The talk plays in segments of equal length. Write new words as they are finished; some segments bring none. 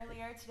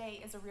here.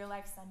 Today is a Real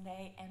Life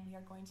Sunday, and we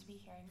are going to be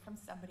hearing from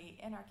somebody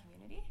in our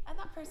community, and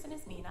that person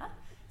is Nina.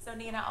 So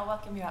Nina, I'll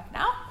welcome you up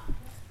now.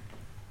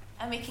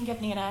 And we can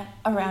give Nina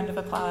a round of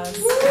applause.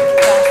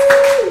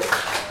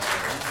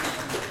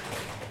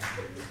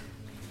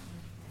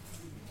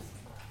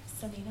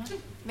 So Nina,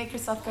 make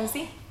yourself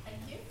cozy. Thank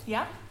you.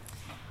 Yeah.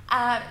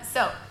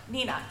 So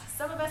Nina,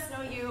 some of us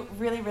know you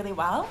really, really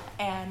well,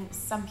 and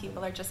some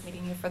people are just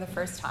meeting you for the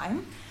first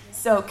time.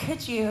 So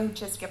could you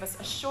just give us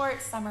a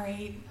short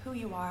summary, who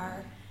you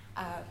are,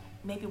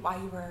 maybe why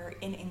you were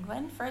in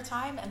England for a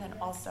time, and then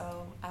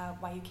also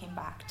why you came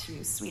back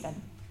to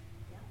Sweden?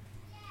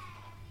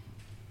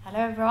 Hello,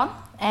 everyone.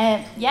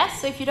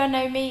 So if you don't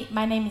know me,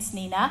 my name is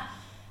Nina,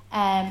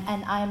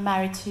 and I'm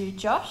married to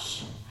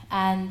Josh,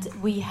 and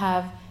we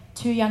have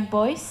 2 young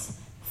boys,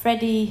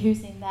 Freddie,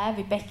 who's in there,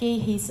 with Becky,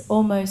 he's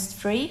almost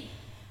 3,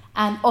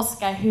 and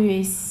Oscar, who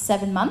is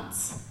 7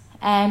 months.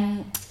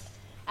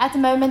 At the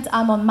moment,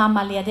 I'm on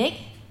mammaledig,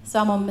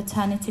 so I'm on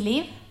maternity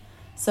leave.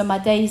 So my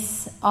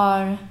days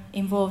are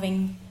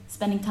involving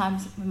spending time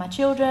with my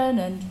children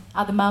and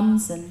other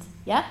mums, and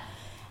yeah.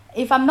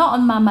 If I'm not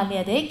on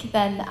mammaledig,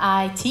 then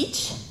I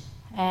teach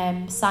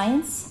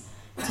science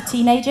to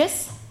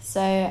teenagers,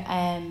 so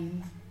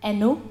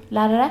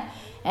NO-lärare.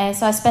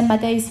 So I spend my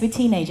days with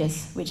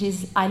teenagers, which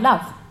is I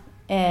love.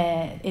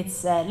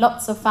 It's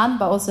lots of fun,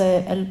 but also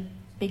a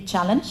big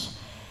challenge.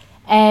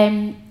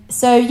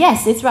 So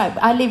yes, it's right.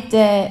 I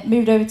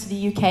moved over to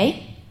the UK.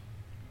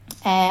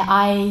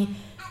 I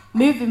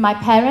moved with my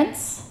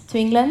parents to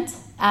England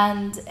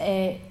and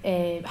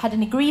had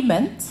an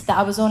agreement that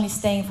I was only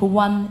staying for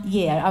 1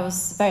 year. I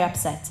was very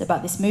upset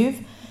about this move.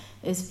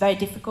 It was very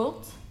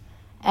difficult.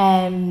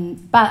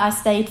 But I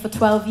stayed for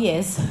 12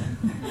 years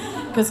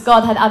because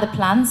God had other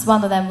plans.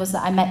 One of them was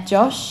that I met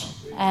Josh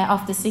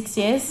after 6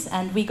 years,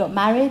 and we got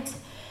married.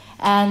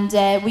 And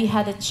we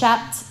had a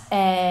chat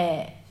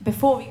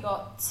before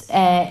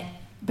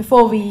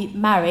we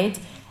married,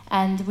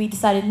 and we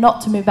decided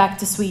not to move back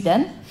to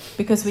Sweden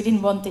because we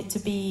didn't want it to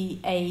be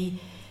a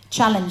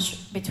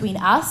challenge between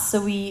us. So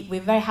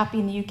we're very happy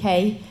in the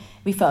UK.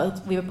 We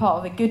felt we were part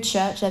of a good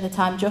church at the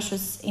time. Josh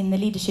was in the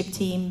leadership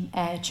team,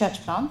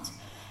 church plant,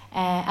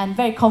 and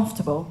very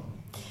comfortable.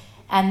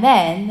 And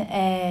then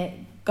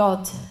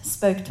God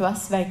spoke to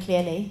us very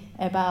clearly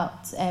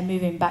about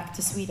moving back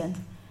to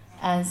Sweden,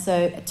 and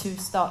so to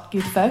start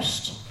Gud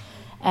Först,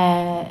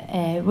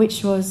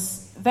 which was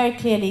very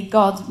clearly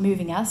God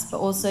moving us, but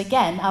also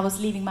again I was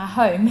leaving my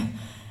home,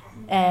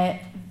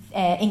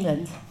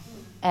 England.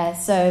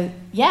 So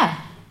yeah,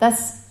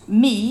 that's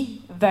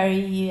me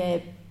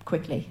very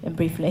quickly and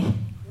briefly.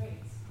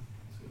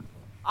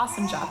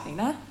 Awesome job,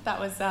 Nina. That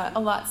was a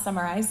lot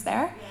summarized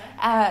there.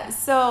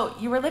 So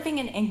you were living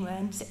in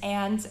England,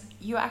 and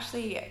you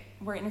actually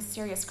were in a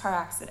serious car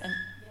accident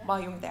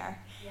while you were there.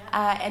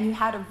 And you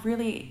had a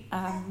really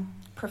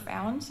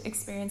profound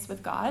experience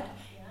with God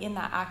in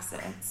that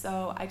accident.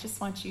 So I just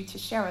want you to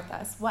share with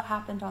us what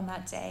happened on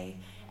that day,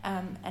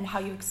 and how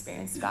you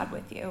experienced God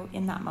with you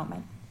in that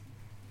moment.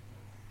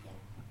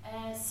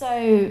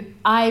 So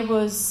I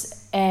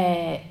was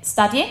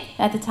studying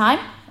at the time,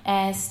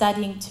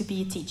 studying to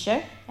be a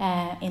teacher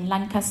in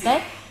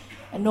Lancaster,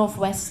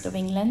 northwest of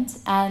England.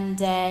 And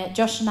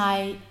Josh and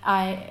I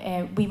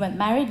we weren't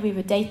married, we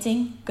were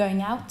dating,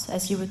 going out,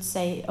 as you would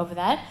say over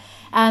there.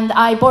 And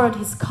I borrowed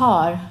his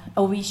car,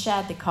 or we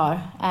shared the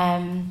car.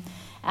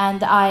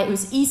 It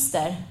was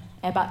Easter,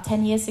 about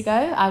 10 years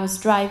ago. I was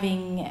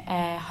driving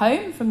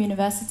home from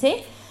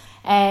university,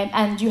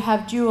 and you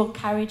have dual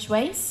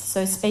carriageways,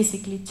 so it's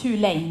basically 2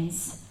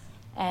 lanes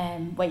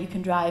where you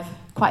can drive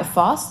quite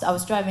fast. I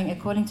was driving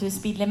according to the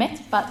speed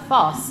limit, but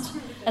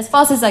as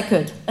fast as I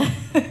could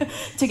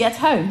to get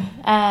home.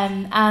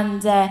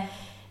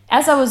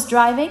 As I was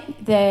driving,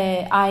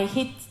 I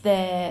hit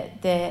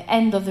the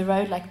end of the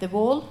road, like a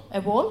wall,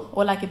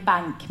 or like a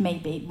bank,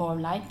 maybe more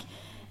like.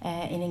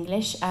 In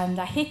English, and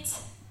I hit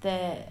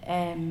the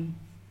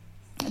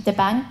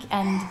bank,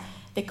 and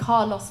the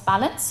car lost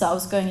balance, so I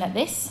was going like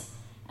this,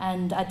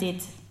 and I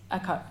did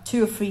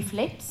 2 or 3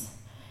 flips.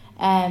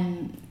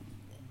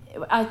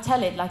 I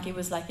tell it like it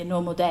was like a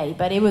normal day,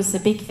 but it was a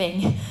big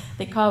thing.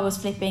 The car was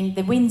flipping,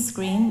 the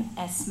windscreen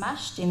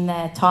smashed in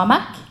the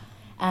tarmac,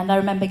 and I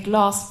remember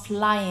glass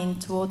flying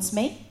towards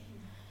me.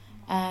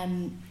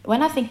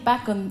 When I think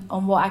back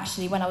on what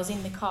actually, when I was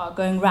in the car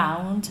going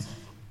round,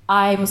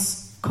 I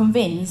was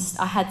convinced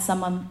I had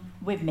someone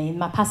with me in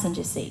my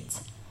passenger seat.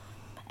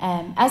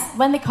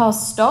 When the car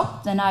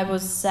stopped, and I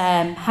was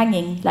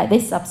hanging like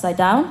this upside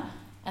down,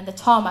 and the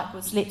tarmac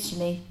was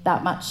literally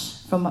that much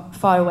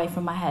far away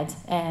from my head.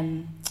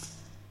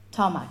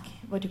 Tarmac,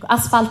 what do you call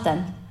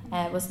asphalten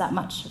was that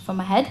much from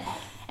my head.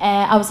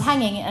 I was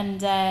hanging,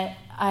 and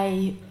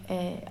I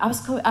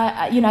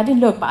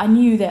didn't look, but I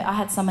knew that I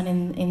had someone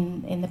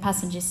in the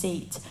passenger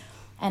seat,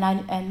 and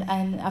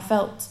I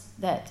felt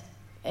that.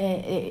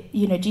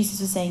 Jesus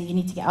was saying you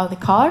need to get out of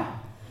the car,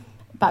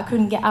 but I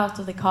couldn't get out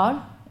of the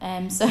car.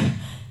 So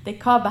the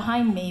car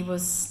behind me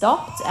was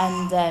stopped,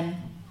 and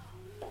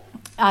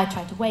I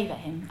tried to wave at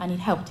him. I need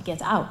help to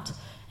get out.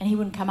 and he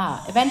wouldn't come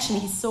out. Eventually,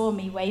 he saw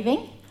me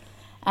waving,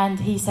 and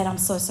he said, I'm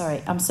so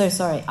sorry,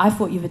 I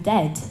thought you were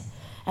dead.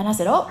 And I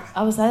said,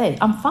 I was like,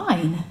 I'm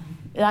fine.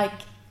 Like,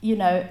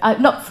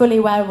 I'm not fully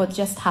aware of what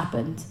just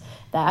happened.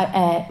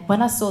 That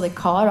when I saw the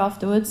car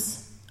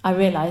afterwards, I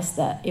realized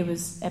that it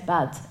was a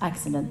bad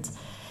accident.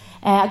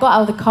 I got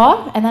out of the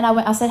car, and then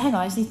I said, hang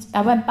on,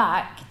 I went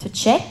back to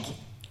check,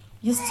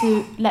 just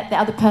to let the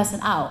other person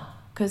out,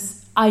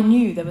 because I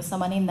knew there was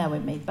someone in there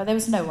with me, but there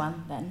was no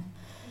one then.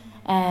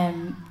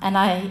 And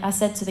I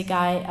said to the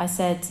guy, I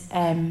said,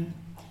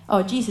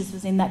 Jesus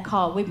was in that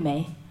car with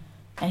me.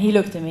 And he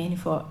looked at me and he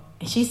thought,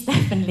 she's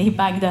definitely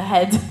banged her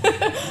head.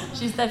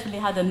 She's definitely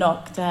had a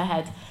knock to her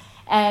head.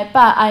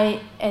 But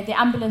the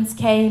ambulance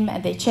came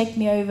and they checked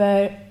me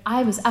over.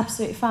 I was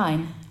absolutely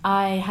fine.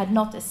 I had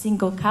not a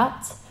single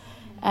cut.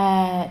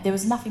 There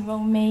was nothing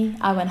wrong with me.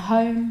 I went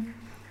home.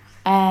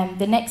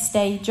 The next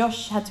day,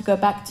 Josh had to go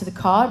back to the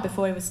car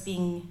before it was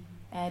being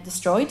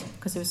destroyed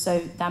because it was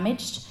so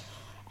damaged.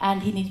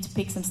 And he needed to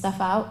pick some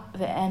stuff out.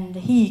 And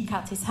he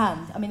cut his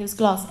hand. I mean, there was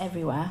glass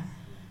everywhere.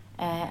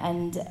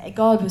 And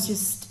God was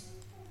just...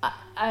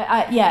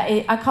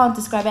 I can't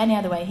describe any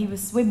other way. He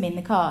was with me in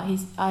the car.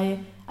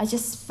 I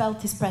just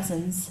felt his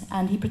presence,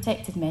 and he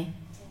protected me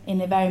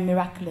in a very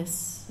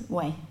miraculous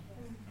way.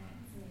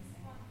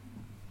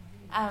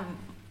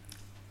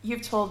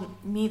 You've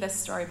told me this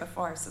story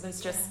before, so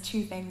there's just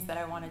two things that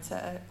I wanted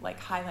to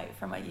highlight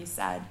from what you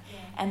said,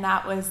 and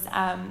that was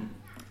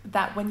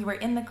that when you were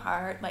in the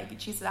car,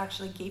 Jesus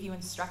actually gave you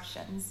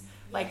instructions.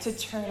 To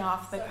turn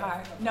off the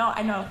car. No,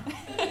 I know.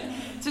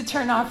 To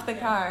turn off the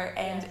car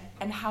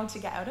and how to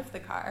get out of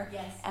the car.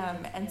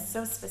 And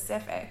so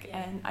specific.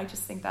 And I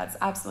just think that's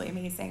absolutely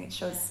amazing. It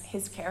shows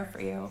his care for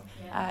you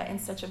in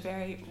such a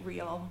very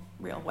real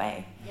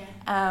way.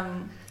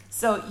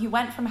 So you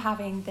went from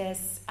having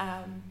this,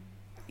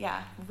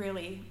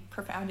 really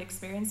profound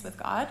experience with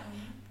God,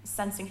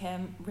 sensing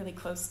him really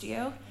close to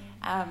you.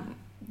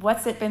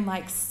 What's it been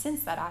like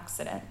since that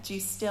accident? Do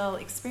you still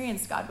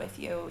experience God with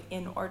you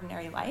in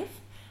ordinary life?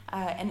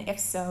 And if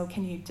so,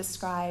 can you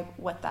describe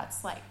what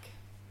that's like?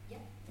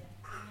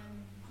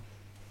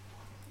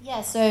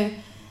 So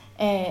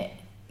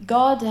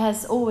God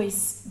has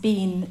always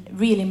been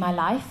real in my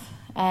life.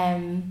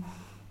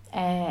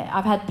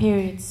 I've had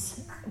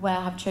periods where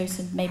I've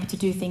chosen maybe to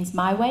do things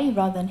my way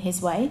rather than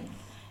his way.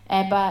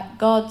 But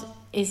God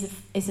is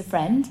a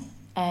friend.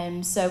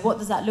 So what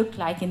does that look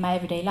like in my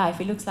everyday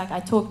life? It looks like I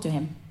talk to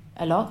him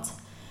a lot.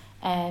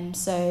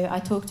 So I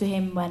talk to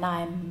him when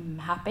I'm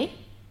happy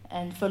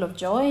and full of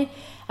joy.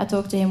 I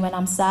talk to him when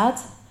I'm sad.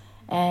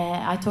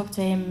 I talk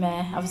to him,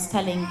 I was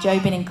telling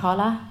Jobin and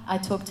Carla, I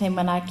talk to him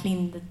when I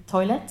clean the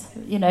toilet,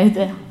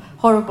 the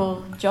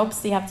horrible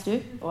jobs they have to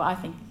do, or I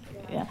think,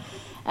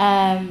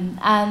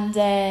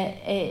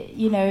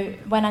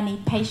 when I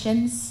need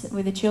patience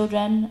with the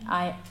children,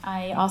 I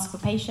ask for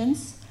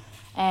patience.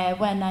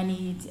 When I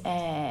need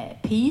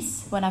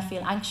peace, when I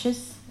feel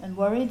anxious and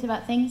worried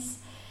about things.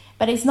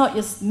 But it's not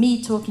just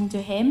me talking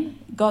to him.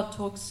 God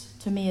talks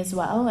to me as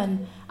well,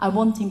 and I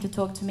want him to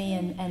talk to me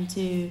and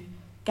to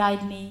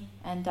guide me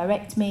and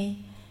direct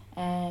me.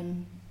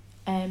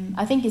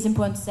 I think it's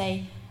important to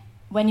say,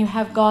 when you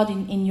have God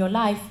in your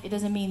life, it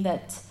doesn't mean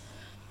that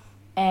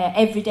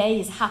every day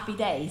is happy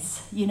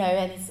days,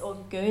 and it's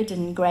all good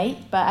and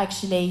great, but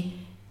actually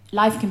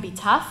life can be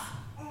tough,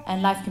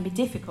 and life can be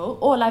difficult,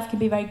 or life can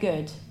be very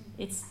good.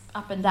 It's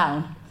up and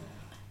down.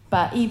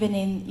 But even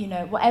in,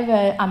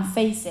 whatever I'm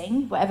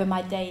facing, whatever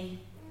my day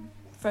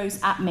throws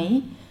at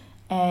me,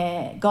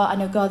 I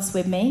know God's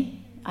with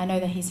me. I know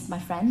that he's my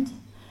friend.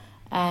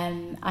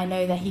 I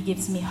know that he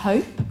gives me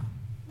hope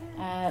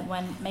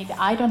when maybe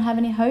I don't have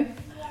any hope.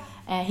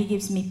 He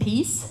gives me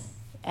peace.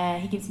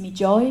 He gives me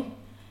joy.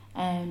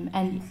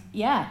 I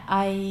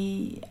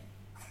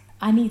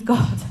need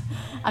God.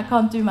 I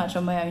can't do much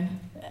on my own.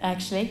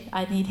 Actually,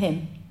 I need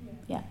him.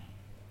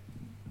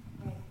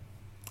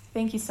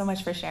 Thank you so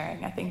much for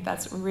sharing. I think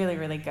that's really,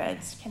 really good.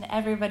 Can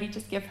everybody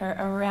just give her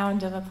a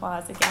round of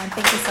applause again?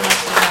 Thank you so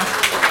much, Nina.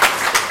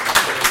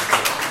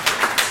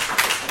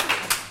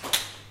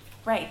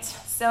 Right,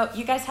 so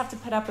you guys have to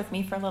put up with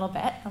me for a little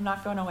bit. I'm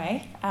not going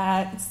away.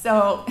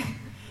 So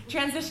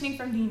transitioning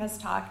from Nina's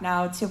talk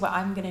now to what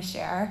I'm going to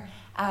share,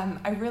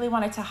 I really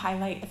wanted to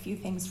highlight a few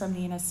things from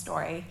Nina's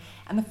story.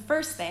 And the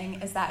first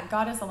thing is that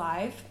God is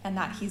alive and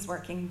that he's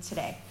working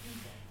today.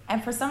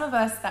 And for some of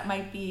us, that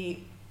might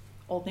be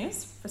old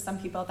news. For some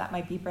people, that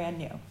might be brand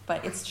new,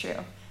 but it's true.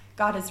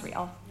 God is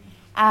real.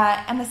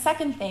 And the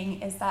second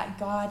thing is that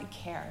God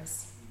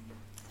cares.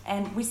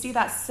 And we see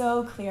that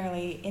so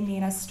clearly in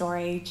Nina's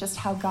story, just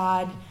how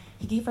God,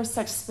 he gave her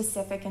such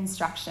specific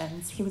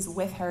instructions. He was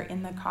with her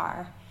in the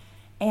car.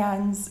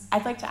 And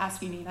I'd like to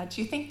ask you, Nina,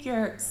 do you think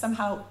you're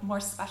somehow more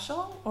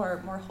special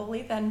or more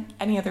holy than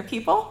any other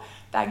people,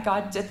 that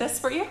God did this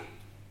for you?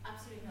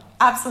 Absolutely not.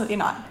 Absolutely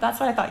not. That's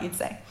what I thought you'd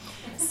say.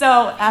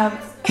 So,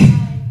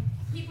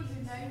 people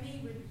who know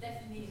me would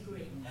definitely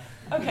agree.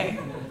 Okay,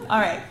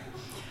 all right.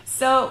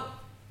 So,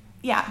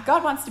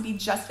 God wants to be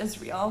just as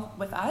real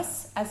with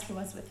us as he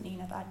was with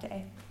Nina that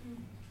day.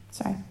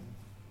 Sorry.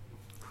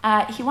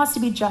 He wants to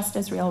be just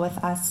as real with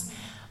us.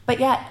 But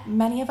yet,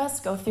 many of us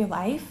go through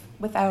life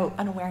without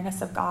an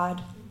awareness of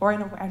God or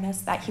an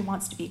awareness that he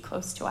wants to be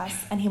close to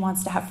us and he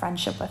wants to have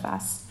friendship with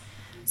us.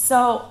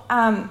 So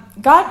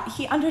God,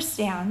 he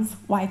understands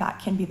why that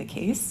can be the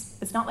case.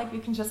 It's not like we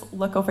can just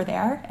look over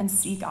there and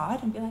see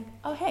God and be like,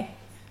 oh, hey,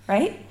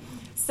 right?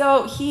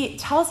 So he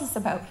tells us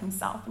about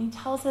himself, and he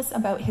tells us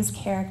about his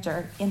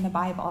character in the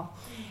Bible.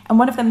 And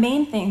one of the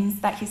main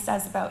things that he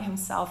says about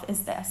himself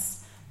is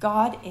this: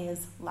 God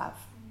is love.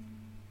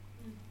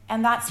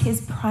 And that's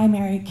his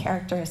primary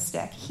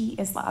characteristic. He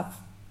is love.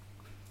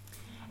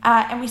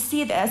 And we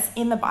see this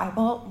in the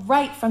Bible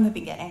right from the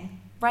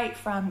beginning, right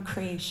from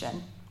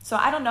creation. So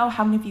I don't know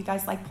how many of you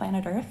guys like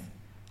Planet Earth.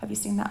 Have you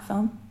seen that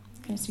film?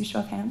 Can I see a show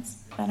of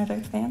hands? Planet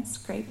Earth fans?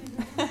 Great.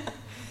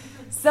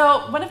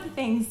 So one of the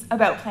things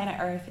about Planet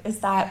Earth is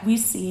that we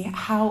see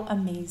how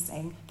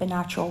amazing the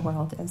natural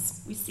world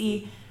is. We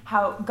see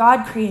how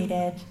God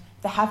created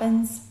the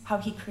heavens, how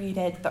he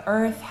created the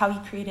earth, how he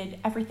created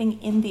everything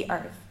in the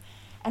earth.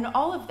 And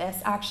all of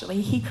this,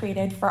 actually, he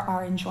created for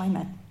our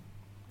enjoyment.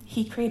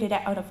 He created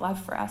it out of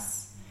love for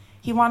us.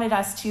 He wanted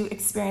us to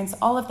experience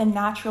all of the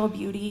natural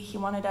beauty. He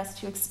wanted us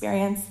to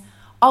experience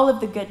all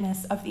of the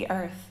goodness of the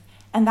earth.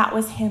 And that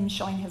was him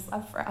showing his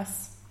love for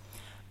us.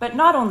 But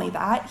not only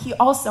that, he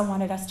also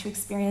wanted us to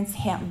experience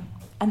him.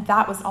 And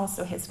that was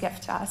also his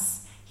gift to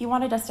us. He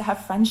wanted us to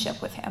have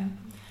friendship with him.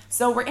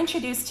 So we're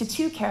introduced to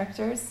two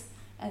characters,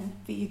 and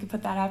you could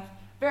put that up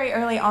very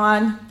early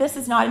on. This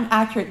is not an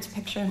accurate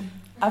depiction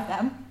of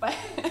them, but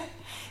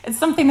it's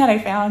something that I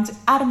found: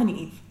 Adam and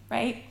Eve,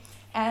 right?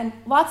 And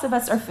lots of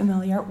us are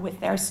familiar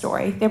with their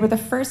story. They were the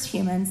first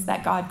humans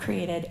that God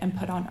created and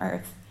put on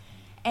earth.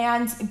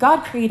 And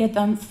God created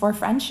them for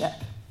friendship.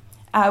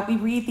 We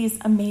read these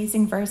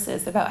amazing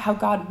verses about how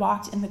God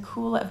walked in the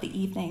cool of the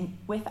evening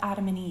with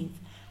Adam and Eve,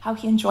 how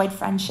he enjoyed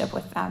friendship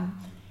with them.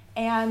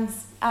 And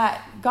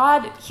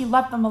God, he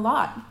loved them a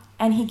lot,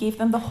 and he gave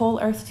them the whole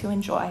earth to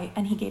enjoy,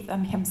 and he gave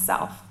them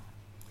himself.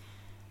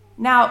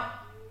 Now,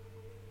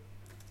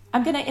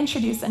 I'm going to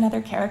introduce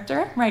another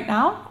character right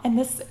now, and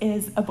this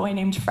is a boy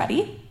named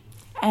Freddie.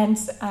 And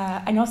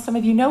I know some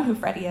of you know who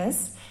Freddie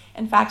is.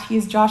 In fact, he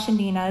is Josh and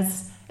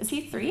Nina's, is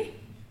he 3?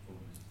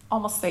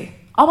 Almost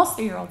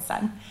 3-year-old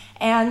son.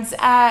 And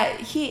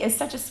he is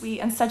such a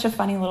sweet and such a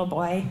funny little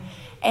boy.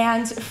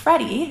 And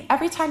Freddie,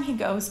 every time he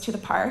goes to the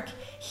park,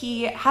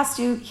 he has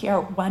to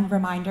hear one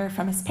reminder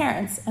from his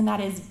parents, and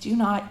that is, do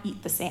not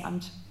eat the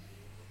sand.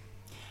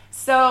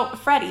 So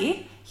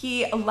Freddie,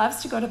 he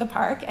loves to go to the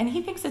park, and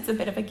he thinks it's a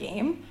bit of a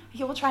game.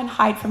 He will try and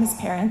hide from his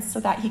parents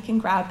so that he can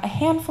grab a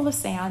handful of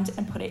sand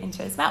and put it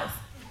into his mouth.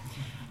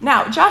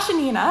 Now, Josh and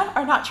Nina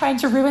are not trying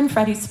to ruin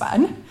Freddie's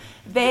fun.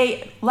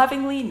 They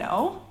lovingly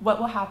know what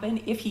will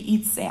happen if he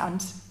eats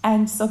sand,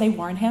 and so they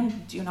warn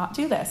him, do not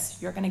do this.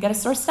 You're going to get a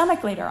sore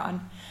stomach later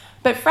on.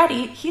 But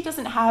Freddie, he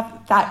doesn't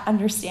have that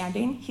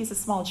understanding. He's a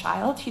small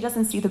child. He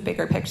doesn't see the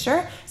bigger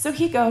picture. So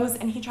he goes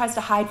and he tries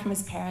to hide from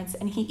his parents,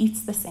 and he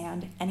eats the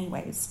sand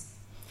anyways.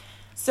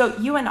 So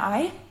you and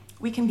I,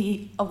 we can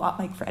be a lot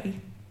like Freddie.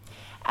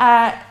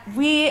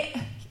 We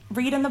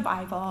read in the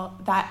Bible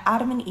that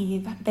Adam and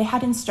Eve, they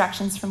had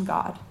instructions from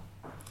God.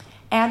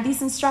 And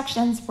these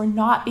instructions were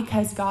not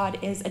because God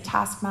is a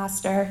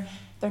taskmaster.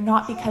 They're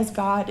not because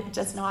God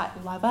does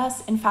not love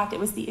us. In fact, it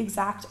was the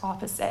exact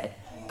opposite.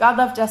 God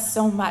loved us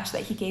so much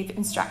that he gave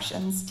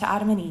instructions to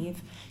Adam and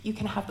Eve. You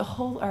can have the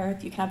whole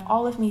earth, you can have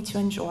all of me to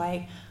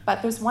enjoy,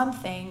 but there's one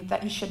thing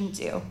that you shouldn't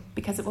do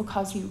because it will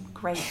cause you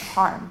great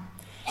harm.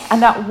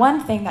 And that one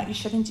thing that you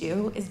shouldn't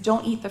do is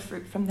don't eat the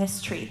fruit from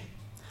this tree.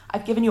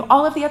 I've given you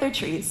all of the other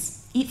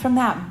trees, eat from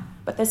them,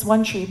 but this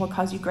one tree will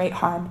cause you great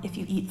harm if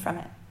you eat from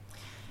it.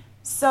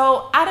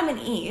 So Adam and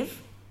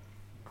Eve,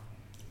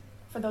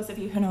 for those of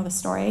you who know the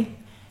story,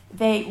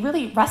 they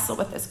really wrestle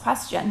with this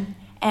question.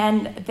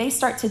 And they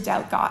start to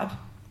doubt God.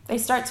 They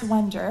start to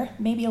wonder,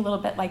 maybe a little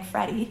bit like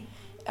Freddie,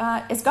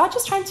 is God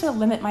just trying to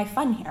limit my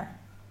fun here?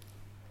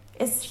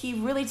 Is he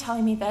really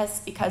telling me this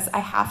because I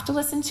have to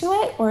listen to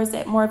it, or is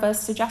it more of a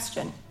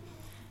suggestion?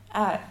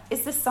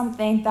 Is this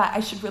something that I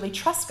should really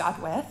trust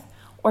God with,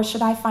 or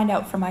should I find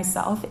out for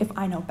myself if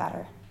I know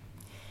better?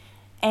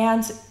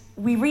 And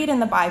we read in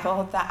the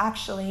Bible that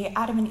actually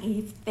Adam and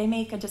Eve, they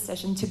make a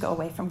decision to go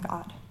away from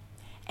God.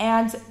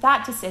 And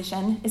that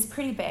decision is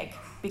pretty big,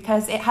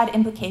 because it had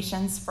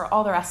implications for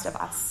all the rest of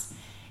us.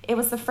 It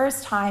was the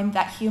first time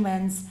that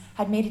humans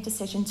had made a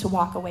decision to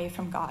walk away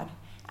from God,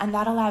 and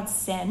that allowed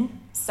sin,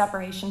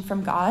 separation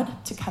from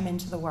God, to come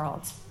into the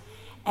world.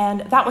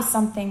 And that was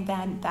something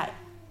then that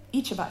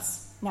each of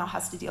us now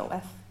has to deal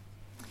with.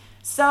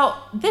 So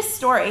this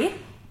story,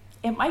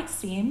 it might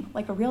seem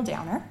like a real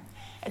downer.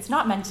 It's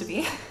not meant to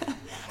be.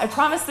 I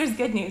promise there's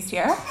good news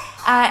here.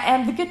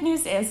 And the good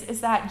news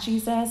is that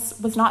Jesus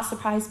was not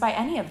surprised by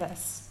any of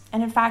this.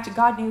 And in fact,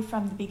 God knew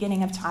from the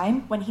beginning of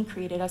time, when he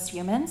created us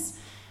humans,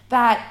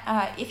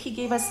 that if he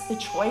gave us the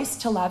choice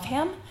to love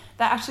him,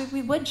 that actually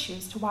we would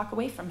choose to walk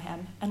away from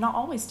him and not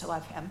always to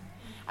love him.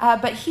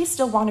 But he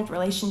still wanted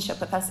relationship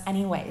with us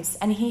anyways,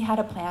 and he had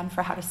a plan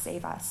for how to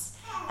save us.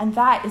 And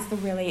that is the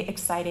really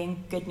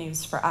exciting good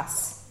news for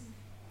us.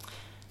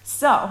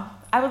 So,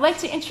 I would like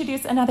to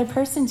introduce another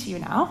person to you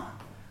now.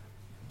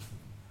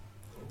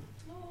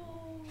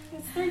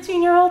 It's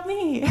 13-year-old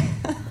me.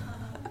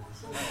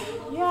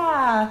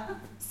 Yeah,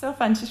 so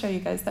fun to show you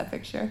guys that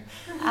picture.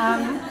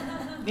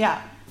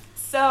 Yeah,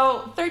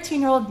 so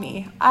 13-year-old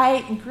me.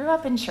 I grew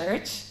up in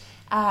church.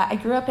 I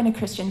grew up in a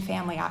Christian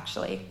family,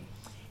 actually.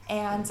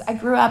 And I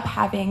grew up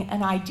having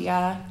an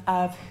idea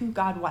of who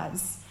God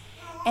was.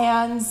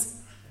 And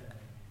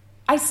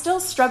I still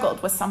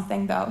struggled with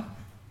something, though.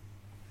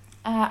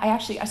 I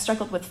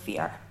struggled with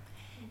fear.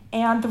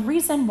 And the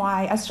reason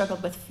why I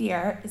struggled with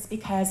fear is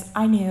because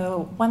I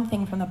knew one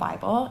thing from the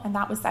Bible, and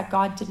that was that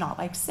God did not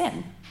like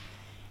sin.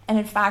 And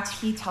in fact,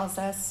 he tells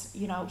us,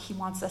 he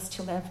wants us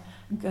to live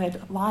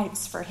good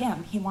lives for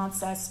him. He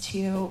wants us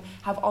to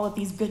have all of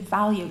these good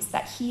values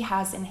that he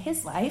has in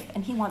his life,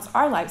 and he wants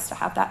our lives to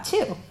have that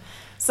too.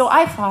 So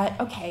I thought,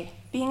 okay,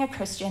 being a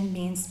Christian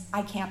means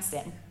I can't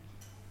sin.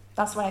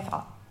 That's what I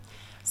thought.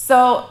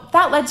 So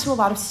that led to a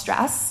lot of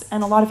stress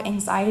and a lot of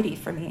anxiety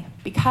for me,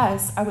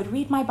 because I would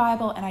read my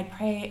Bible and I'd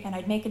pray and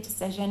I'd make a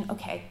decision,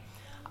 okay,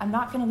 I'm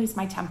not going to lose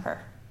my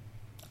temper.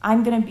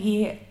 I'm going to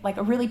be like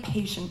a really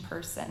patient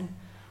person.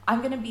 I'm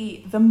going to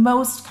be the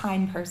most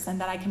kind person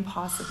that I can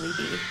possibly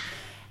be.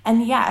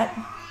 And yet,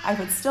 I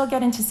would still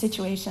get into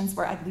situations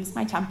where I'd lose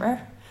my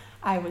temper.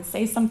 I would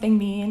say something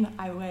mean.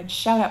 I would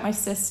shout at my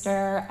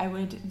sister. I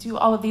would do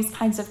all of these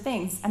kinds of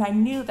things. And I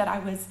knew that I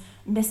was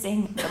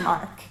missing the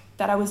mark,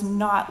 that I was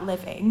not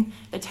living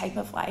the type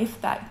of life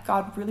that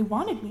God really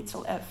wanted me to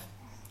live.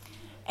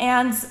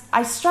 And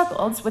I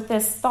struggled with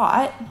this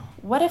thought,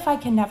 what if I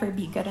can never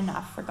be good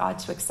enough for God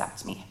to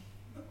accept me?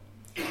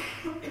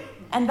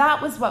 And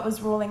that was what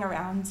was rolling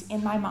around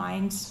in my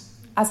mind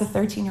as a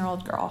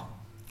 13-year-old girl.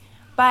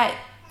 But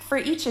for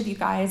each of you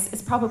guys,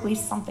 it's probably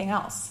something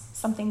else,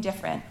 something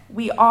different.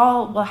 We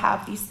all will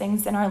have these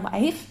things in our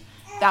life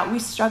that we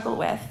struggle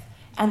with,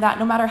 and that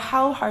no matter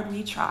how hard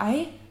we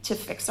try to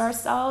fix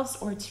ourselves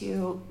or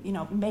to,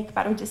 make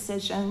better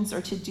decisions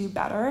or to do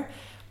better,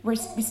 we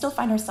still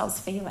find ourselves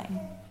failing.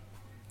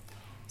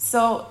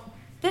 So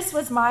this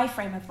was my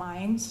frame of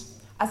mind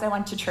as I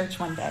went to church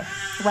one day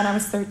when I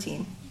was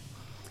 13.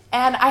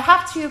 And I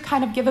have to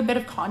kind of give a bit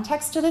of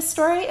context to this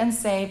story and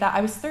say that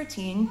I was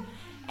 13,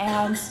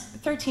 and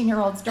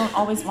 13-year-olds don't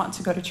always want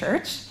to go to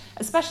church,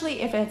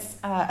 especially if it's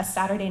a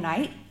Saturday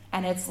night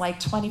and it's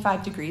like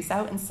 25 degrees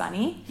out and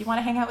sunny. You want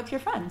to hang out with your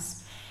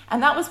friends.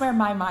 And that was where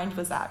my mind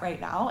was at right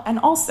now. And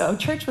also,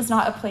 church was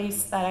not a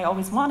place that I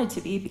always wanted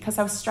to be because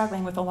I was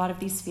struggling with a lot of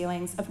these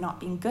feelings of not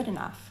being good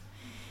enough.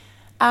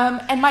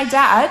 And my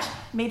dad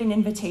made an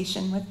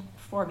invitation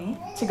for me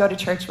to go to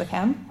church with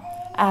him.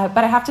 But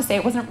I have to say,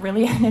 it wasn't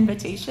really an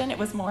invitation. It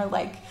was more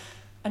like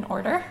an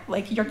order,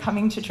 like, you're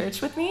coming to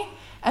church with me.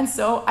 And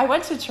so I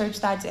went to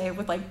church that day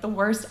with like the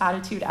worst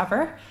attitude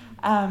ever.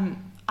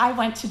 I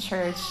went to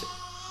church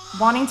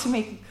wanting to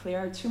make it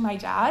clear to my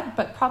dad,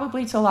 but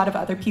probably to a lot of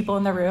other people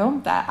in the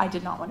room, that I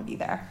did not want to be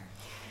there.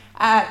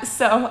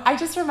 So I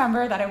just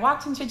remember that I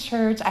walked into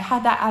church. I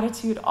had that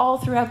attitude all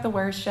throughout the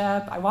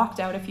worship. I walked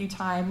out a few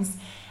times.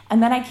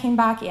 And then I came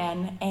back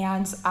in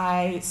and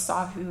I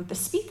saw who the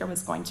speaker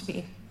was going to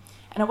be.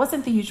 And it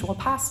wasn't the usual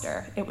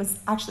pastor. It was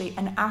actually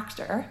an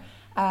actor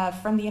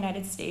from the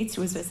United States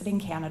who was visiting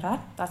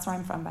Canada. That's where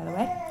I'm from, by the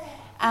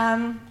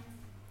way.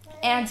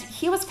 And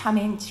he was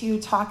coming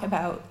to talk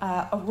about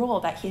a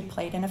role that he had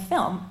played in a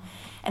film.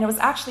 And it was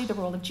actually the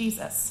role of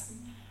Jesus.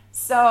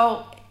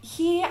 So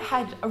he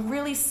had a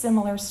really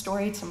similar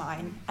story to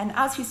mine. And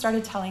as he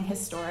started telling his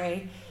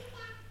story,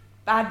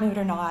 bad mood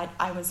or not,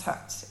 I was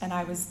hooked. And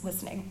I was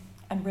listening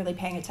and really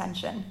paying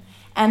attention.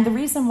 And the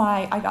reason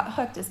why I got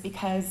hooked is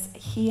because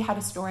he had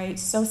a story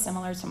so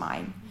similar to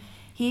mine.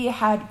 He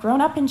had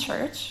grown up in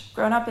church,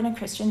 grown up in a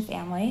Christian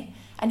family,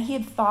 and he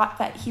had thought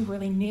that he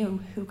really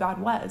knew who God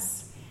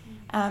was.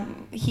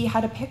 He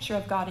had a picture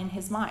of God in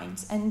his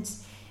mind. And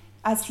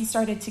as he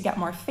started to get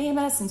more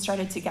famous and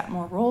started to get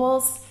more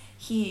roles,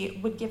 he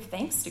would give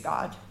thanks to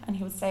God. And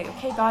he would say,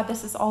 okay, God,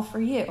 this is all for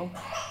you.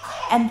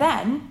 And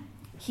then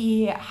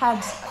he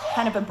had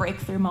kind of a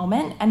breakthrough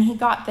moment, and he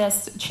got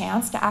this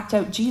chance to act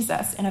out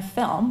Jesus in a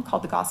film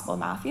called The Gospel of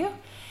Matthew.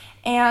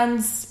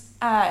 And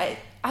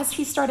as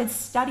he started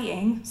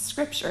studying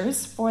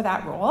scriptures for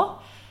that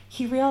role,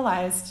 he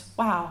realized,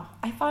 wow,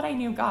 I thought I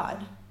knew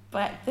God,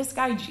 but this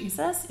guy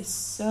Jesus is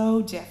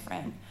so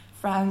different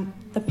from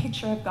the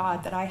picture of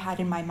God that I had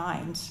in my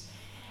mind.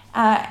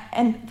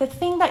 And the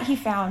thing that he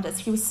found as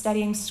he was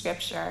studying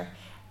scripture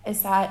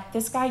is that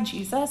this guy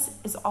Jesus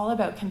is all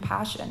about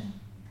compassion.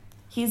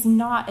 He's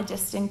not a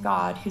distant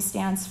God who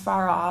stands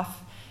far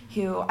off,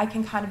 who I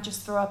can kind of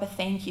just throw up a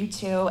thank you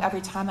to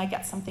every time I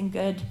get something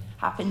good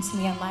happen to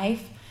me in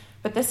life.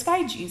 But this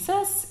guy,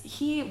 Jesus,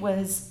 he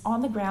was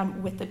on the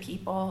ground with the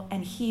people,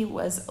 and he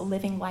was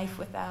living life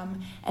with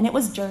them. And it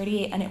was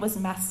dirty, and it was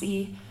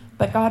messy,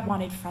 but God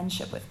wanted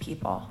friendship with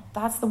people.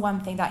 That's the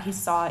one thing that he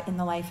saw in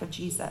the life of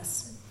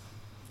Jesus.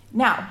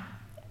 Now,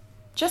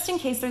 just in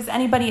case there's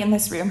anybody in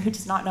this room who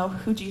does not know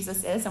who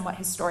Jesus is and what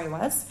his story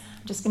was,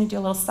 I'm just going to do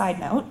a little side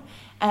note.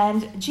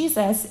 And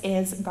Jesus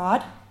is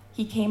God.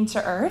 He came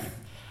to earth,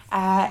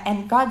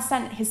 and God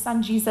sent his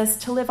son Jesus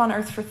to live on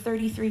earth for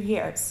 33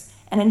 years.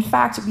 And in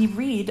fact, we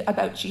read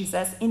about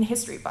Jesus in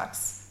history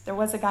books. There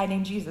was a guy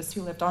named Jesus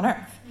who lived on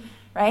earth,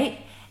 right?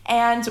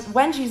 And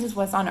when Jesus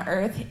was on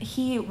earth,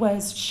 he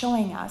was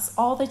showing us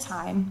all the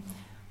time,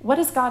 what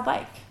is God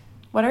like?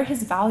 What are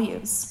his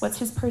values? What's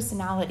his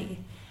personality?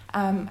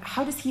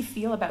 How does he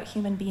feel about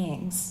human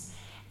beings?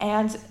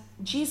 And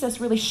Jesus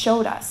really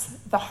showed us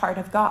the heart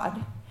of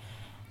God.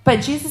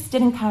 But Jesus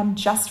didn't come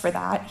just for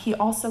that. He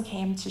also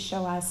came to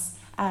show us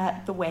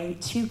the way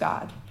to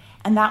God.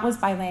 And that was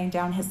by laying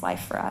down his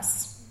life for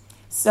us.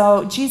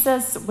 So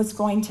Jesus was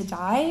going to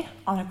die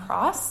on a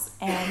cross.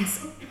 And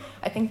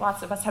I think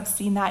lots of us have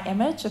seen that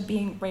image of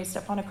being raised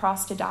up on a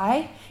cross to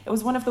die. It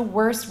was one of the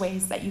worst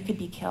ways that you could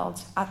be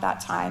killed at that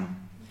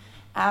time.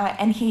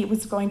 And he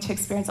was going to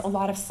experience a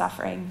lot of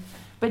suffering.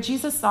 But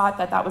Jesus thought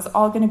that that was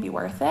all going to be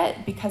worth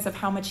it because of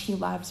how much he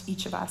loved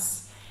each of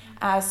us.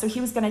 So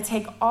he was going to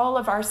take all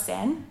of our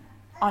sin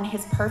on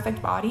his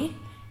perfect body,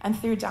 and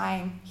through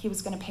dying, he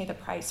was going to pay the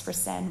price for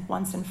sin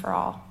once and for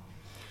all.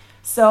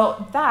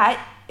 So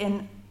that,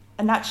 in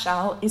a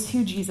nutshell, is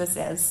who Jesus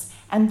is.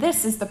 And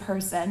this is the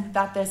person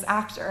that this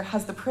actor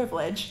has the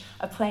privilege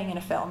of playing in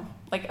a film,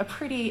 like a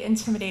pretty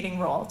intimidating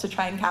role to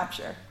try and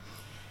capture.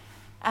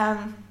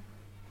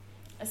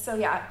 So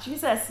yeah,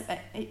 Jesus,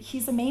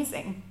 he's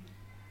amazing.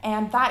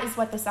 And that is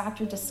what this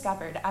actor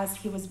discovered as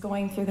he was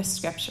going through the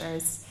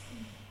scriptures.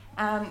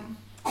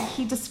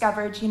 He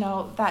discovered,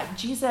 that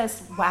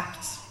Jesus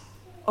wept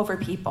over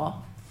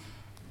people.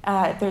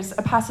 There's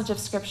a passage of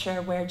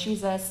scripture where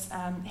Jesus,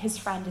 his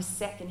friend is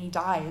sick and he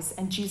dies,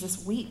 and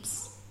Jesus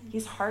weeps.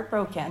 He's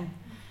heartbroken.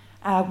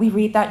 We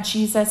read that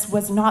Jesus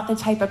was not the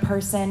type of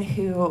person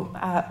who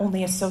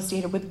only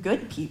associated with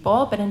good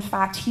people, but in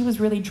fact, he was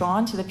really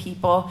drawn to the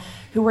people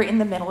who were in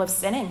the middle of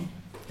sinning,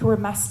 who were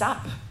messed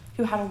up,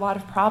 who had a lot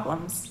of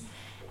problems.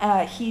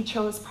 He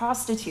chose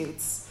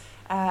prostitutes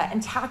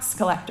and tax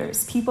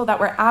collectors, people that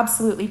were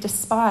absolutely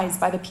despised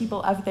by the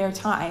people of their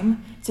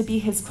time, to be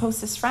his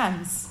closest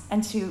friends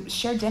and to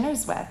share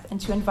dinners with and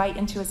to invite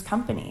into his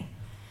company.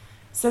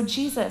 So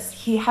Jesus,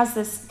 he has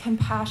this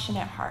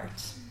compassionate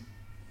heart.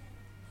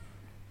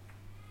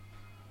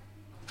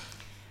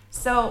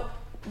 So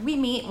we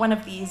meet one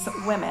of these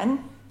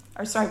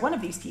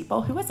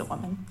people, who is a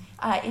woman,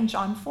 in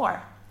John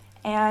 4.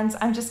 And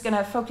I'm just going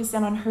to focus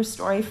in on her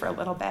story for a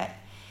little bit.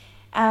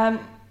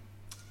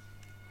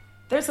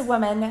 There's a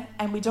woman,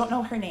 and we don't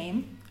know her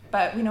name,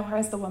 but we know her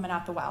as the woman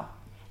at the well.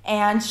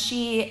 And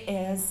she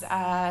is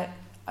a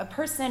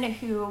person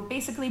who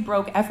basically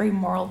broke every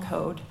moral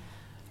code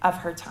of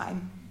her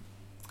time.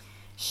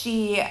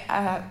 She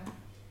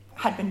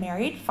had been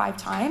married 5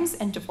 times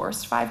and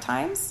divorced 5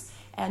 times.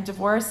 And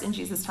divorce in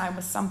Jesus' time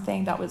was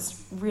something that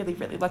was really,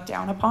 really looked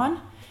down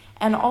upon.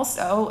 And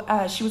also,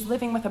 she was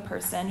living with a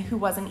person who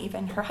wasn't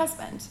even her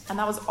husband. And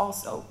that was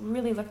also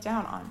really looked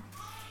down on.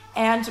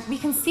 And we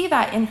can see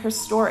that in her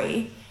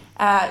story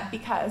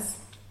because,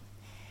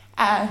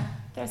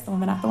 there's the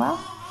woman at the well,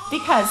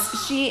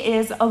 because she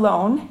is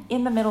alone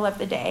in the middle of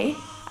the day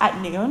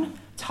at noon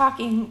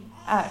talking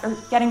or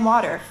getting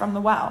water from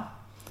the well.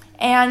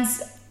 And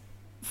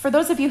for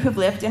those of you who've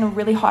lived in a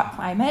really hot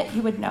climate,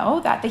 you would know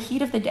that the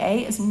heat of the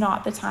day is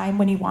not the time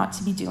when you want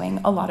to be doing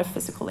a lot of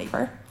physical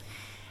labor.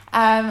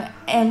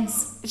 And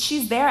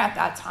she's there at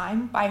that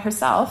time by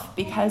herself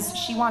because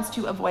she wants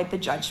to avoid the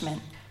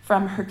judgment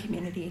from her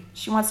community.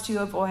 She wants to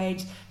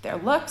avoid their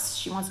looks.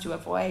 She wants to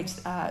avoid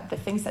the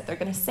things that they're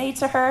going to say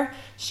to her.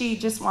 She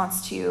just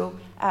wants to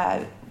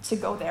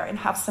go there and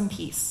have some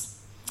peace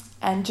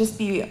and just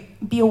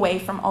be away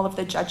from all of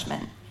the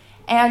judgment.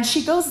 And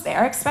she goes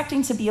there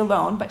expecting to be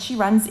alone, but she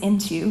runs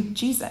into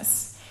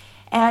Jesus.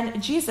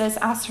 And Jesus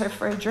asks her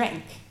for a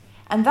drink.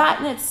 And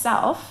that in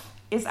itself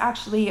is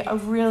actually a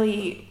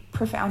really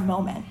profound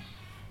moment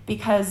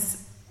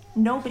because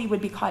nobody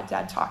would be caught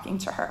dead talking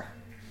to her.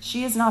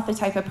 She is not the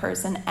type of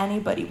person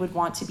anybody would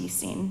want to be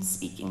seen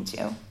speaking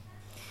to.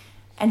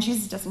 And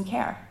Jesus doesn't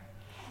care.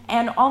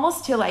 And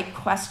almost to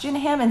question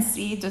him and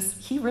see, does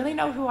he really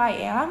know who I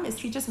am? Is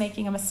he just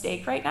making a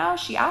mistake right now?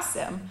 She asks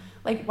him,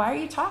 why are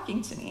you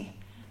talking to me?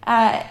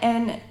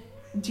 And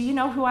do you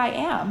know who I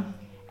am?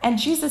 And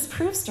Jesus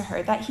proves to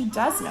her that he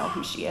does know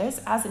who she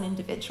is as an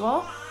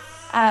individual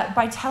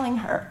by telling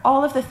her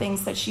all of the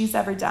things that she's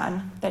ever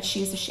done that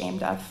she's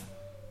ashamed of.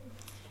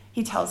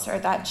 He tells her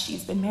that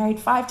she's been married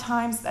 5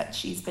 times, that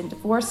she's been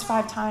divorced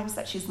 5 times,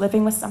 that she's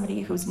living with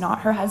somebody who's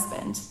not her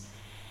husband.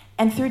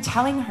 And through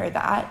telling her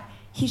that,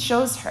 he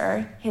shows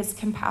her his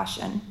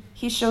compassion.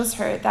 He shows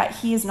her that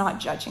he is not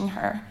judging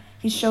her.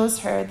 He shows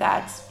her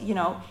that,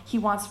 he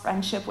wants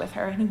friendship with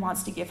her and he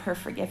wants to give her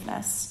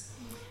forgiveness.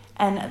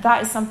 And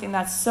that is something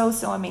that's so,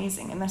 so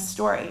amazing in this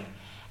story.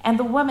 And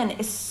the woman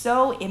is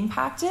so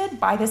impacted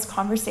by this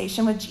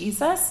conversation with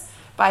Jesus,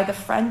 by the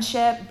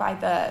friendship, by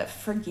the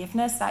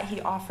forgiveness that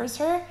he offers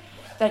her,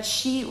 that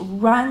she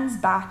runs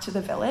back to the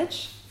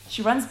village.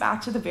 She runs back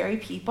to the very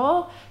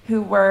people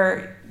who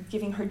were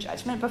giving her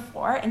judgment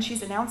before, and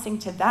she's announcing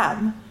to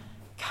them,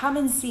 come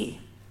and see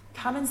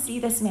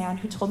this man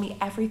who told me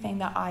everything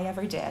that I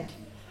ever did.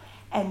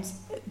 And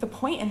the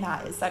point in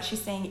that is that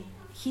she's saying,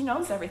 he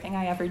knows everything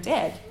I ever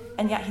did,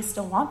 and yet he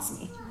still wants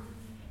me.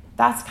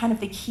 That's kind of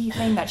the key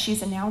thing that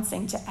she's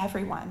announcing to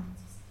everyone.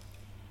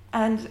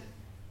 And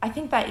I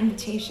think that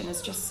invitation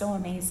is just so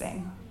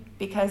amazing,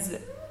 because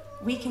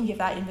we can give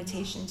that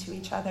invitation to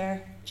each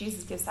other.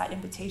 Jesus gives that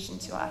invitation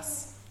to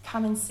us.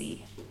 Come and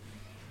see.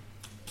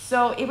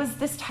 So it was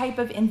this type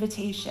of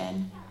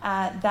invitation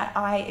that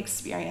I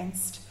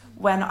experienced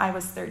when I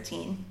was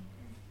 13.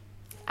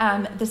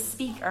 The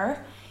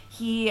speaker,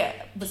 he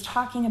was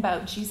talking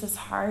about Jesus'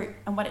 heart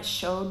and what it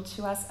showed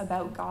to us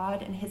about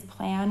God and his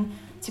plan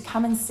to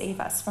come and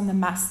save us from the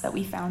mess that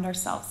we found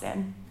ourselves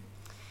in.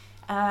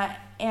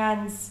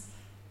 And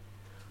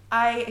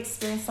I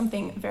experienced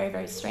something very,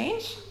 very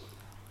strange.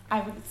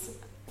 I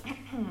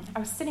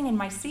was sitting in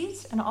my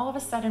seat, and all of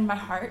a sudden my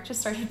heart just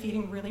started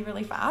beating really,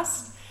 really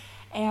fast.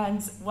 And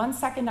 1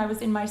 second I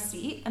was in my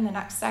seat, and the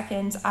next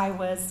second I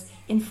was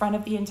in front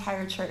of the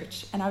entire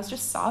church, and I was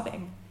just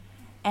sobbing.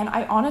 And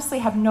I honestly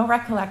have no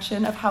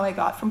recollection of how I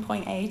got from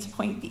point A to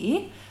point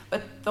B,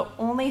 but the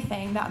only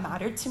thing that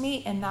mattered to me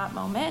in that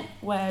moment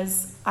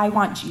was, I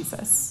want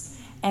Jesus,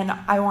 and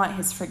I want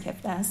his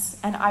forgiveness,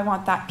 and I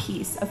want that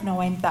peace of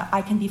knowing that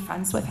I can be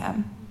friends with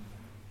him.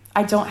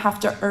 I don't have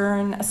to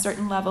earn a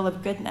certain level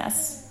of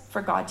goodness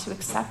for God to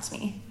accept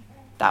me.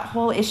 That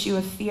whole issue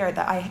of fear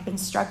that I had been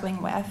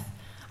struggling with,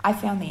 I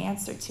found the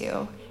answer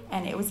to,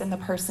 and it was in the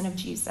person of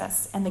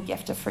Jesus and the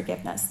gift of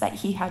forgiveness that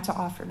he had to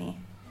offer me.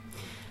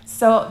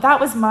 So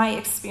that was my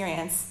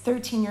experience,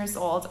 13 years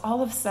old,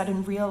 all of a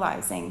sudden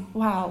realizing,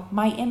 wow,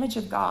 my image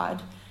of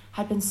God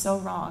had been so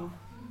wrong.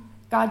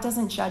 God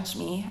doesn't judge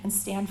me and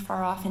stand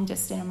far off and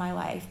distant in my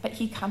life, but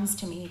he comes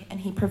to me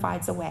and he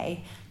provides a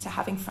way to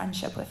having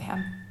friendship with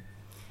him.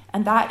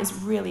 And that is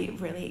really,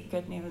 really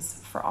good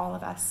news for all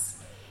of us.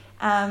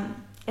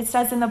 It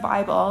says in the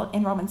Bible,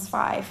 in Romans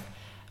 5,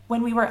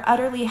 when we were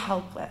utterly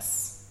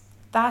helpless,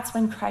 that's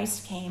when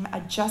Christ came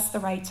at just the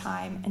right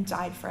time and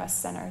died for us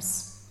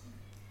sinners.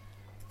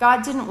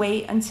 God didn't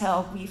wait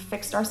until we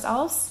fixed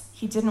ourselves.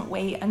 He didn't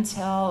wait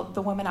until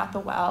the woman at the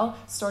well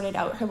sorted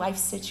out her life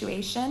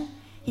situation.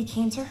 He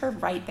came to her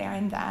right there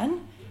and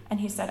then, and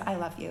he said, I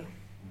love you.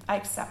 I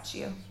accept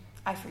you.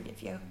 I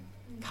forgive you.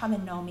 Come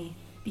and know me.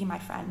 Be my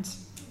friend.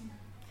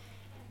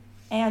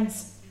 And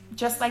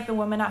just like the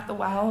woman at the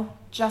well,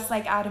 just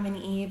like Adam and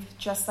Eve,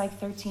 just like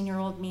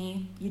 13-year-old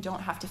me, you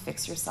don't have to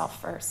fix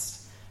yourself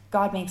first.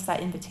 God makes that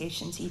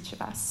invitation to each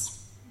of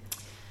us.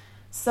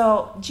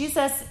 So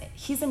Jesus,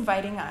 he's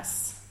inviting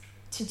us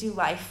to do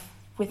life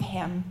with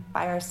him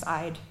by our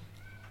side.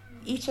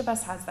 Each of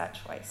us has that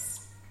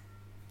choice.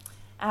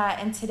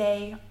 And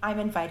today, I'm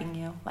inviting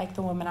you, like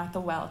the woman at the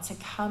well, to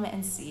come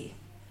and see.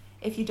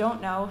 If you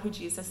don't know who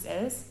Jesus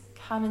is,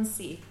 come and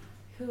see.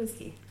 Who is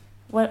he?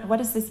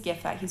 What is this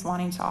gift that he's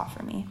wanting to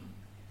offer me?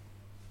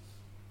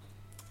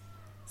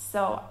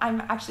 So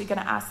I'm actually going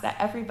to ask that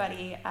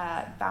everybody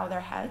bow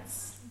their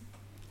heads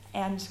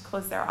and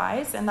close their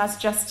eyes, and that's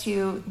just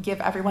to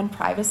give everyone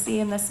privacy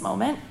in this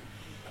moment.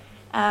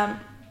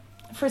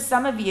 For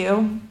some of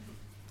you,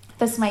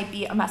 this might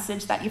be a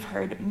message that you've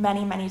heard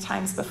many, many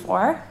times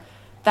before.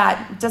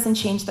 That doesn't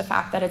change the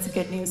fact that it's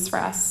good news for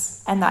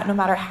us, and that no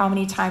matter how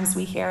many times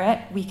we hear it,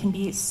 we can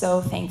be so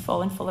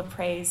thankful and full of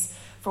praise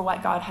for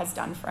what God has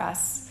done for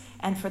us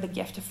and for the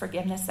gift of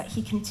forgiveness that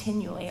he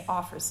continually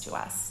offers to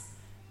us.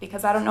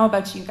 Because I don't know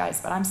about you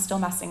guys, but I'm still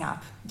messing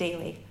up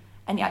daily,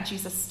 and yet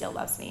Jesus still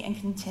loves me and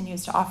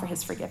continues to offer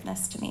his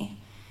forgiveness to me.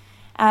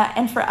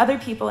 And for other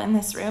people in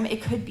this room,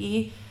 it could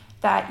be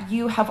that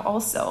you have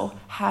also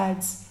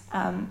had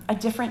a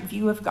different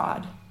view of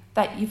God,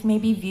 that you've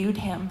maybe viewed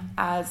him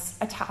as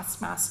a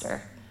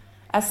taskmaster,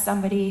 as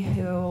somebody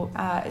who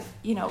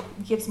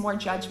gives more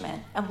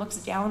judgment and looks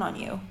down on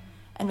you,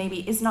 and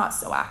maybe is not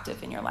so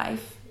active in your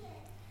life.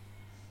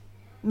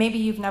 Maybe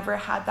you've never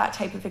had that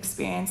type of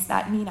experience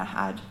that Nina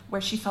had,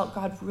 where she felt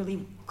God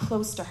really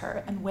close to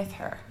her and with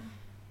her.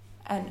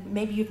 And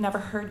maybe you've never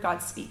heard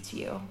God speak to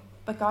you,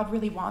 but God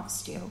really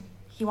wants to.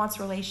 He wants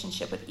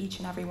relationship with each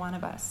and every one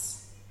of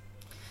us.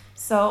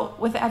 So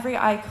with every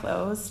eye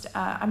closed,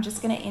 I'm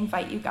just going to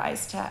invite you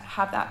guys to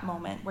have that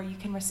moment where you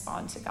can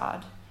respond to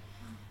God.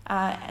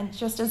 And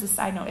just as a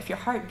side note, if your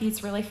heart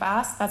beats really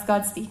fast, that's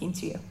God speaking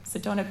to you. So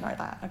don't ignore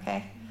that,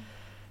 okay?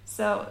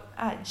 So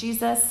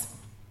Jesus,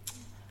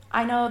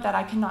 I know that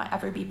I cannot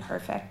ever be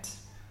perfect.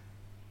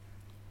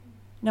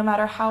 No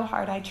matter how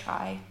hard I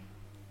try,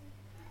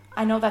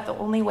 I know that the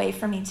only way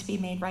for me to be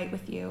made right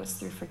with you is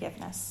through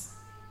forgiveness.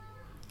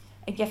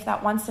 A gift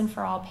that once and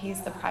for all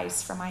pays the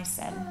price for my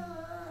sin.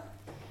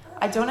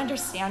 I don't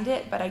understand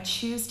it, but I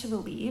choose to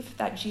believe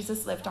that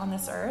Jesus lived on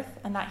this earth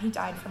and that he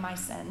died for my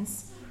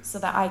sins so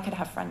that I could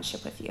have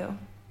friendship with you.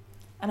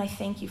 And I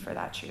thank you for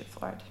that truth,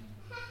 Lord.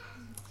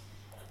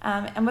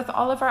 And with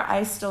all of our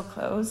eyes still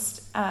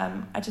closed,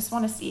 I just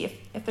want to see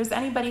if there's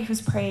anybody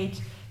who's prayed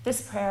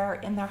this prayer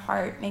in their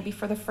heart, maybe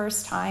for the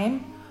first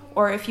time,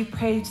 or if you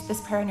prayed this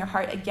prayer in your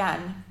heart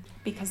again,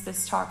 because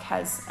this talk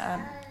has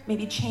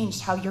maybe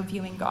changed how you're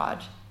viewing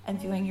God and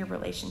viewing your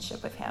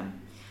relationship with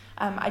him.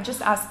 I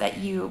just ask that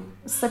you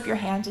slip your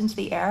hand into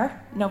the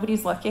air.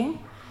 Nobody's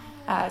looking,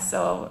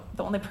 so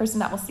the only person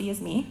that will see is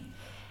me.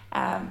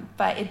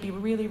 But it'd be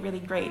really, really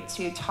great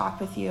to talk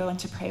with you and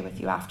to pray with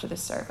you after the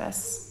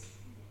service.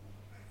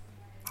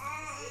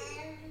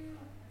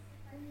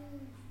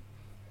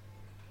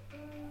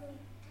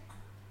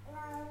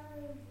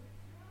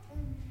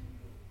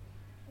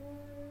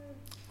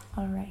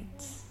 All right.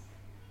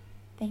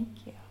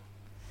 Thank you.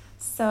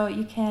 So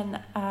you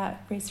can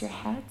raise your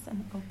heads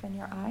and open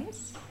your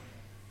eyes.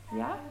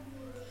 Yeah?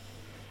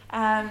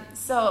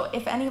 So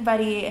if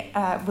anybody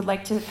would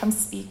like to come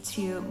speak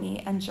to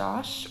me and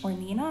Josh or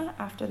Nina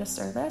after the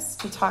service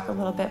to talk a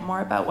little bit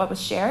more about what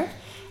was shared,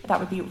 that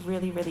would be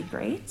really, really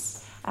great.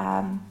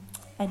 And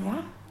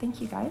yeah,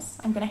 thank you guys.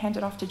 I'm going to hand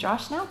it off to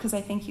Josh now because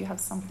I think you have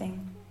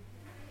something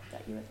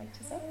that you would like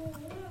to say.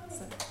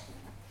 So.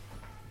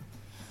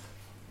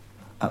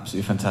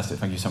 Absolutely fantastic.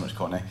 Thank you so much,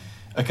 Courtney.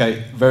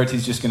 Okay,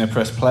 Verity's just going to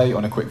press play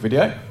on a quick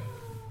video.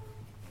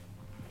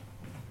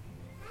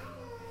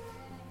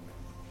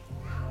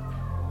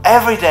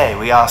 Every day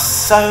we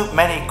ask so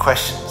many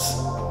questions.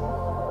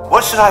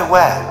 What should I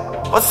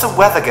wear? What's the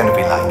weather going to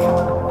be like?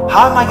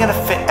 How am I going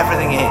to fit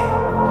everything in?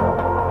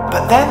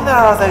 But then there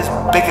are those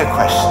bigger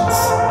questions,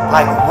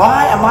 like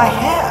why am I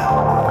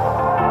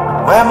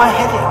here? Where am I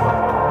heading?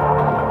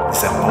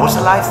 Is there more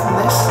to life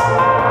than this?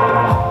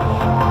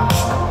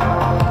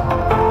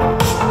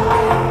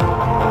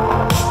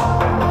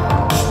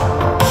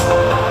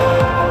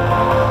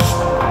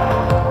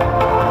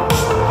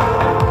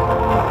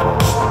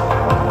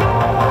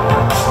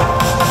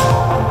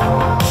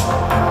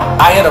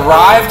 I had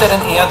arrived at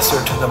an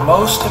answer to the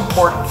most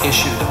important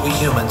issue that we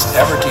humans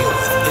ever deal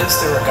with. Is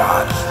there a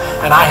God?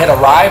 And I had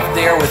arrived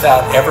there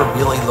without ever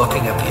really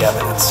looking at the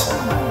evidence.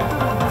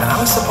 And I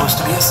was supposed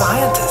to be a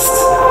scientist.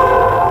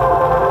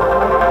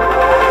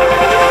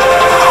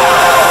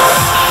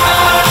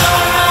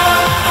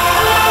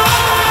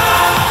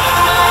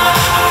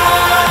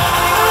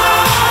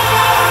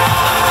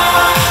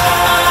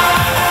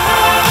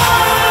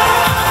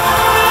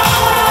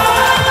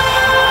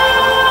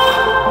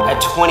 At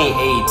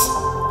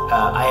 28,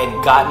 I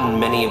had gotten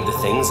many of the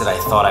things that I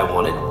thought I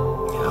wanted.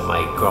 You know,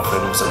 my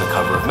girlfriend was on the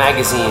cover of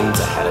magazines,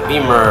 I had a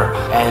Beamer,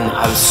 and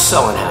I was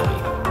so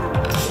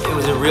unhappy. It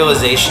was a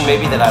realization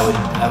maybe that I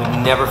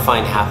would never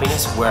find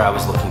happiness where I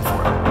was looking for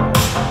it.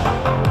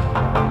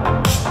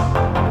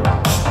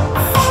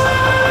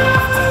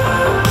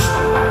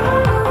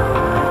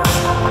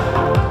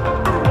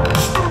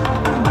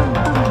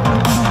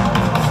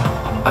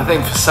 I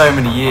think for so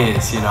many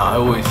years, I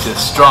always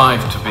just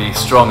strived to be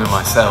strong in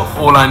myself.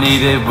 All I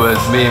needed was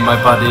me and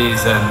my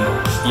buddies and,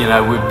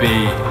 we'd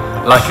be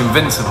like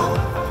invincible.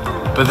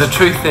 But the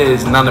truth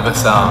is, none of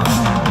us are.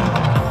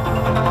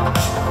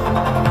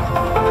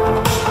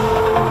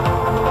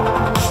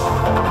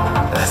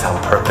 I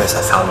found purpose,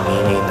 I found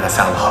meaning, I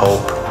found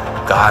hope.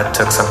 God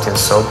took something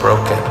so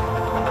broken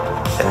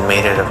and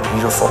made it a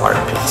beautiful art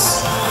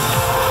piece.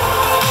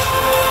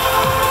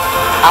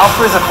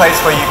 Alpha is a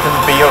place where you can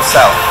be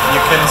yourself.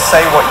 You can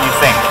say what you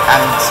think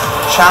and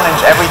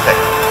challenge everything.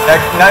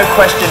 No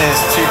question is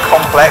too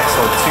complex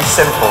or too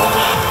simple.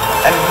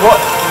 And what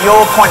your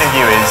point of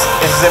view is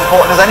as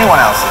important as anyone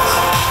else's.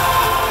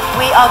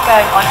 We are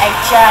going on a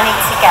journey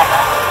together,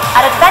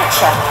 an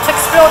adventure to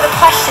explore the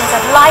questions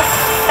of life,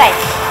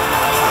 faith,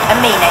 and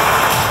meaning.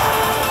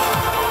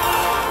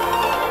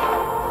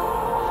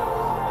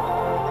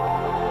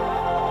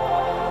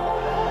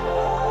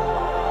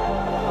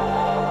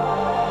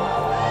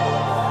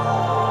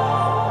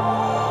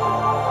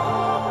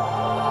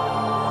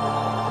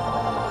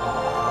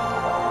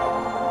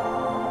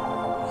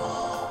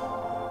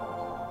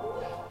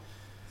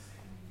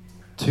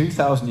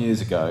 2,000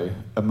 years ago,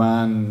 a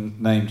man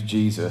named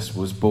Jesus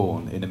was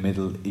born in a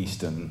Middle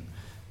Eastern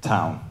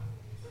town.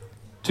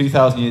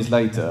 2,000 years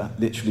later,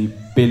 literally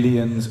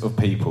billions of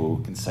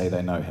people can say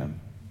they know him.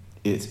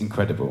 It's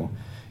incredible.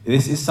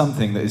 This is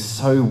something that is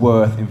so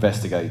worth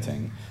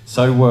investigating,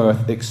 so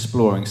worth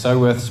exploring, so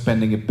worth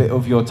spending a bit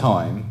of your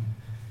time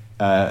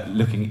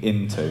looking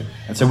into.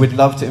 And so we'd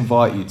love to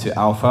invite you to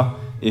Alpha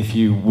if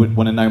you would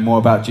want to know more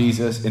about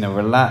Jesus in a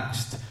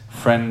relaxed,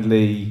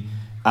 friendly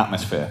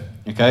atmosphere.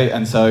 Okay,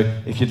 and so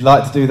if you'd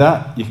like to do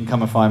that, you can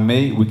come and find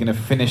me. We're going to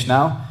finish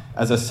now.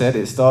 As I said,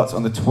 it starts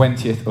on the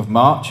 20th of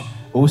March.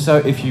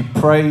 Also, if you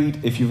prayed,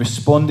 if you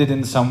responded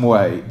in some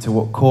way to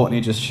what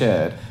Courtney just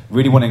shared,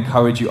 really want to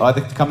encourage you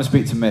either to come and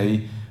speak to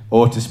me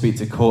or to speak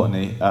to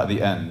Courtney at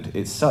the end.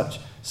 It's such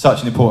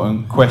an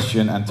important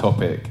question and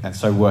topic and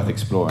so worth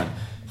exploring.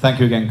 Thank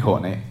you again,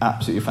 Courtney.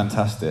 Absolutely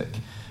fantastic.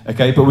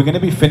 Okay, but we're going to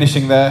be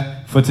finishing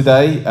there for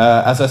today.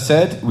 As I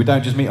said, we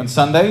don't just meet on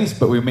Sundays,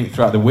 but we meet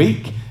throughout the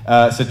week.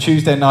 So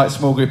Tuesday night,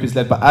 small group is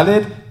led by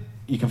Alid.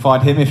 You can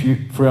find him if you're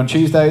free on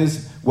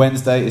Tuesdays.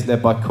 Wednesday is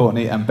led by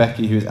Courtney and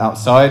Becky, who is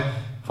outside.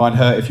 Find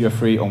her if you're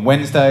free on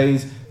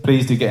Wednesdays.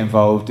 Please do get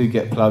involved, do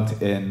get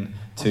plugged in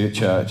to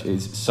church.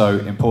 It's so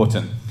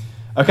important.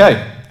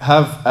 Okay,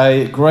 have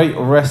a great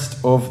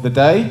rest of the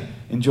day.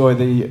 Enjoy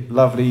the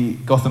lovely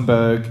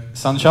Gothenburg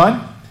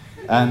sunshine,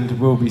 and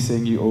we'll be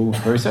seeing you all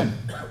very soon.